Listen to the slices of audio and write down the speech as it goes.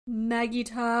Maggie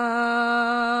time.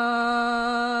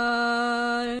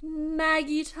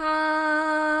 Maggie time.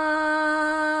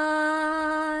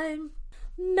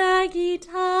 Maggie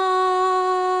time.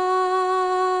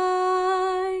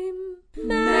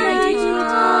 Maggie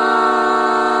time.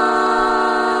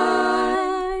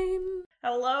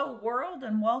 Hello, world,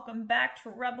 and welcome back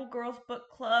to Rebel Girls Book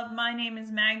Club. My name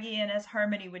is Maggie, and as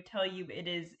Harmony would tell you, it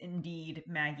is indeed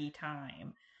Maggie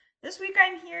time. This week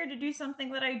I'm here to do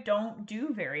something that I don't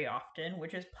do very often,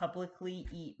 which is publicly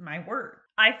eat my words.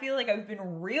 I feel like I've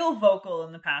been real vocal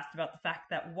in the past about the fact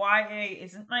that YA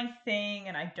isn't my thing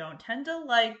and I don't tend to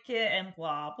like it and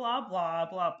blah, blah, blah,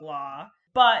 blah, blah.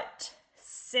 But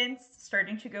since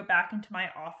starting to go back into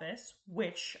my office,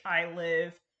 which I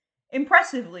live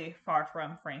impressively far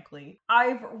from, frankly,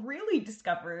 I've really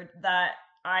discovered that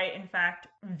I, in fact,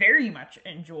 very much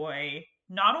enjoy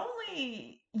not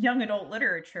only young adult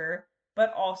literature,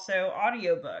 but also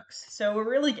audiobooks. So we're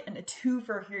really getting a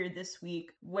twofer here this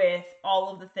week with all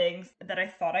of the things that I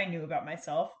thought I knew about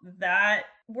myself that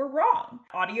were wrong.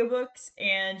 Audiobooks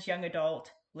and young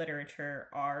adult literature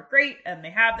are great and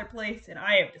they have their place, and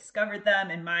I have discovered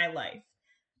them in my life.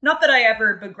 Not that I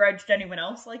ever begrudged anyone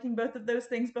else liking both of those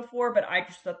things before, but I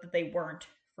just thought that they weren't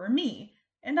for me.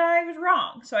 And I was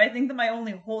wrong. So I think that my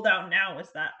only holdout now is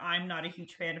that I'm not a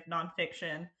huge fan of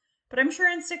nonfiction. But I'm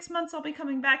sure in 6 months I'll be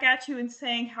coming back at you and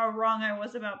saying how wrong I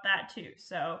was about that too.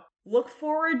 So look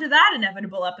forward to that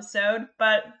inevitable episode.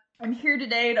 But I'm here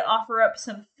today to offer up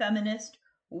some feminist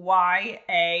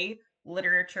YA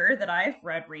literature that I've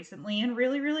read recently and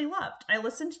really, really loved. I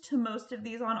listened to most of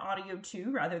these on audio too,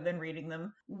 rather than reading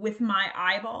them with my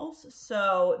eyeballs.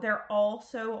 So they're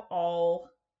also all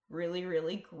really,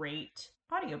 really great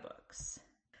audiobooks.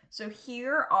 So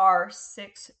here are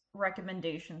 6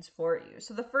 recommendations for you.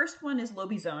 So the first one is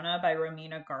Lobizona by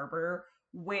Romina Garber,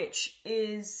 which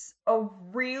is a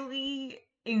really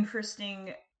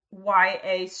interesting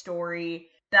YA story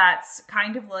that's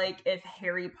kind of like if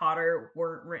Harry Potter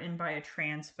weren't written by a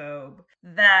transphobe,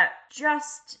 that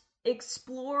just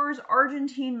explores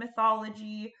Argentine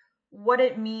mythology, what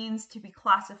it means to be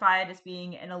classified as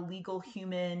being an illegal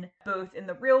human, both in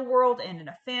the real world and in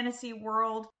a fantasy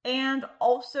world. And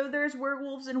also there's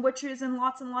werewolves and witches and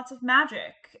lots of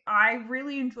magic. I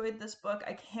really enjoyed this book.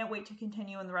 I can't wait to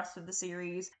continue in the rest of the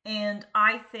series. And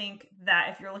I think that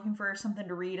if you're looking for something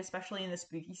to read, especially in the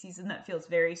spooky season that feels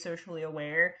very socially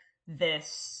aware,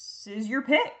 this is your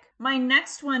pick. My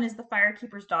next one is The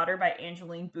Firekeeper's Daughter by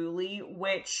Angeline Boulley,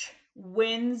 which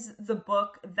wins the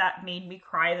book that made me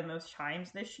cry the most times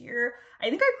this year. I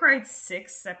think I cried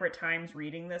 6 separate times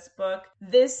reading this book.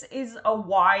 This is a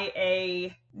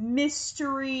YA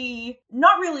mystery,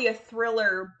 not really a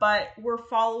thriller, but we're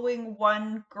following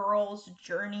one girl's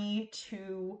journey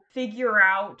to figure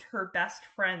out her best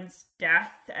friend's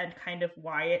death and kind of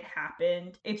why it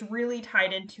happened. It's really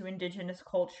tied into Indigenous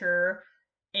culture,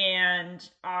 and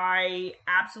I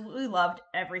absolutely loved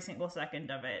every single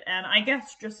second of it. And I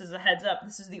guess just as a heads up,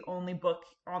 this is the only book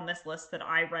on this list that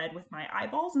I read with my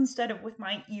eyeballs instead of with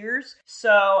my ears.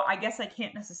 So I guess I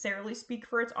can't necessarily speak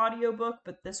for its audiobook,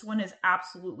 but this one is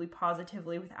absolutely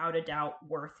positively without a doubt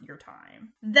worth your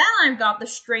time. Then I've got The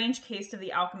Strange Case of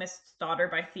the Alchemist's Daughter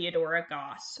by Theodora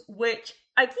Goss, which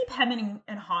I keep hemming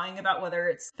and hawing about whether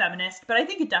it's feminist, but I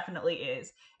think it definitely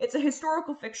is. It's a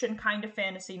historical fiction kind of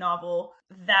fantasy novel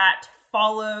that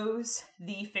follows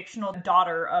the fictional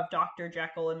daughter of Dr.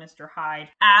 Jekyll and Mr. Hyde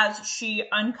as she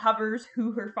uncovers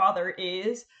who her father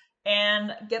is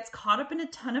and gets caught up in a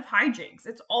ton of hijinks.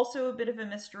 It's also a bit of a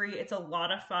mystery. It's a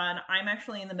lot of fun. I'm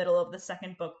actually in the middle of the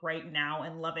second book right now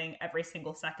and loving every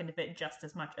single second of it just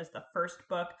as much as the first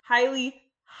book.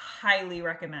 Highly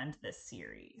recommend this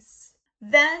series.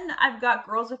 Then I've got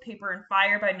Girls of Paper and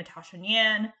Fire by Natasha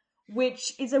Nyan,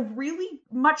 which is a really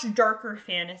much darker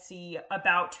fantasy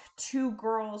about 2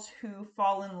 girls who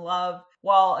fall in love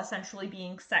while essentially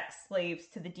being sex slaves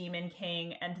to the Demon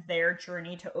King and their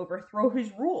journey to overthrow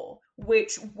his rule,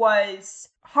 which was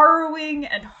harrowing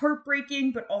and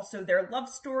heartbreaking, but also their love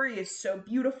story is so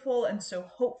beautiful and so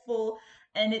hopeful,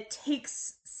 and it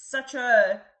takes such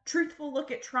a truthful look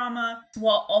at trauma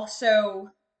while also,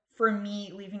 for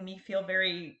me, leaving me feel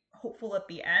very hopeful at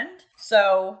the end.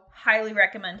 So highly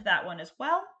recommend that one as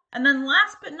well. And then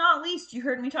last but not least, you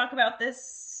heard me talk about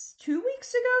this 2 weeks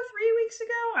ago, 3 weeks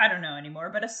ago, I don't know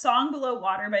anymore, but A Song Below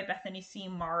Water by Bethany C.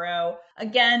 Morrow.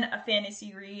 Again, a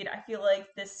fantasy read. I feel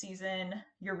like this season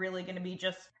you're really going to be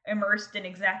just immersed in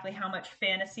exactly how much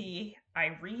fantasy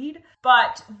I read.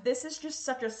 But this is just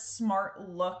such a smart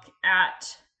look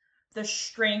at the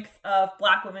strength of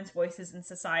Black women's voices in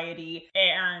society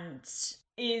and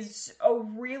is a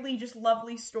really just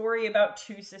lovely story about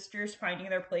two sisters finding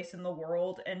their place in the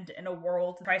world, and in a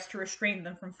world that tries to restrain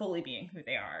them from fully being who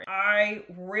they are. I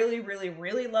really, really,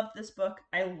 really loved this book.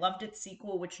 I loved its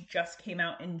sequel, which just came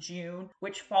out in June,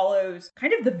 which follows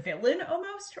kind of the villain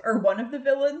almost, or one of the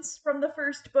villains from the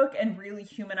first book, and really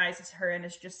humanizes her, and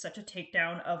is just such a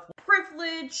takedown of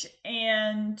privilege,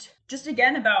 and just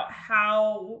again about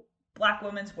how Black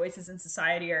women's voices in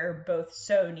society are both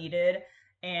so needed,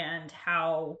 and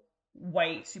how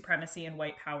white supremacy and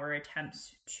white power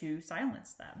attempts to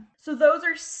silence them. So those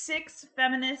are 6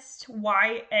 feminist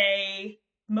YA,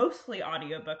 mostly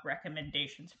audiobook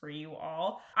recommendations for you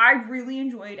all. I really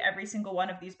enjoyed every single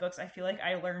one of these books. I feel like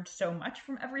I learned so much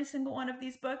from every single one of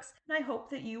these books, and I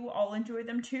hope that you all enjoy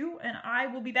them too. And I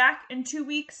will be back in 2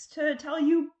 weeks to tell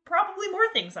you probably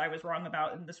more things I was wrong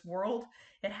about in this world.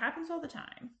 It happens all the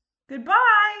time.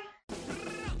 Goodbye!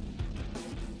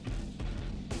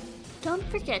 Don't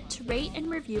forget to rate and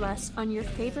review us on your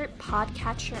favorite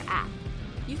podcatcher app.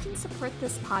 You can support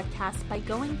this podcast by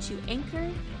going to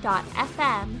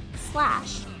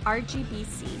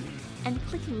anchor.fm/RGBC and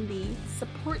clicking the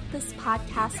Support This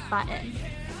Podcast button.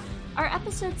 Our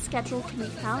episode schedule can be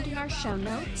found in our show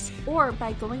notes or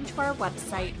by going to our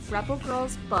website,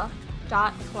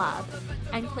 rebelgirlsbook.club,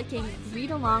 and clicking Read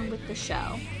Along with the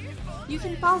Show. You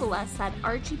can follow us at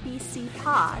RGBC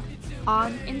Pod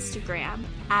on Instagram,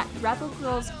 at Rebel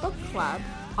Girls Book Club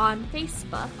on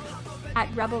Facebook, at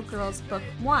Rebel Girls Book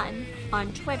 1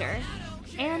 on Twitter,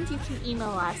 and you can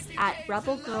email us at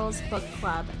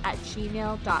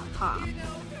rebelgirlsbookclub@gmail.com.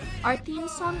 Our theme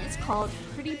song is called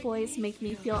Pretty Boys Make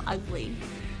Me Feel Ugly,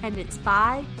 and it's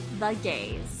by The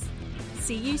Gays.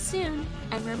 See you soon,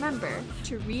 and remember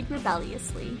to read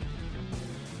rebelliously.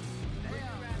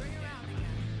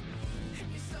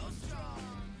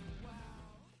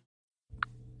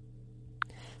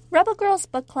 Rebel Girls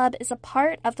Book Club is a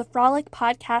part of the Frolic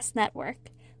Podcast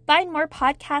Network. Find more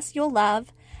podcasts you'll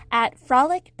love at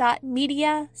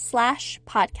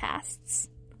frolic.media/podcasts.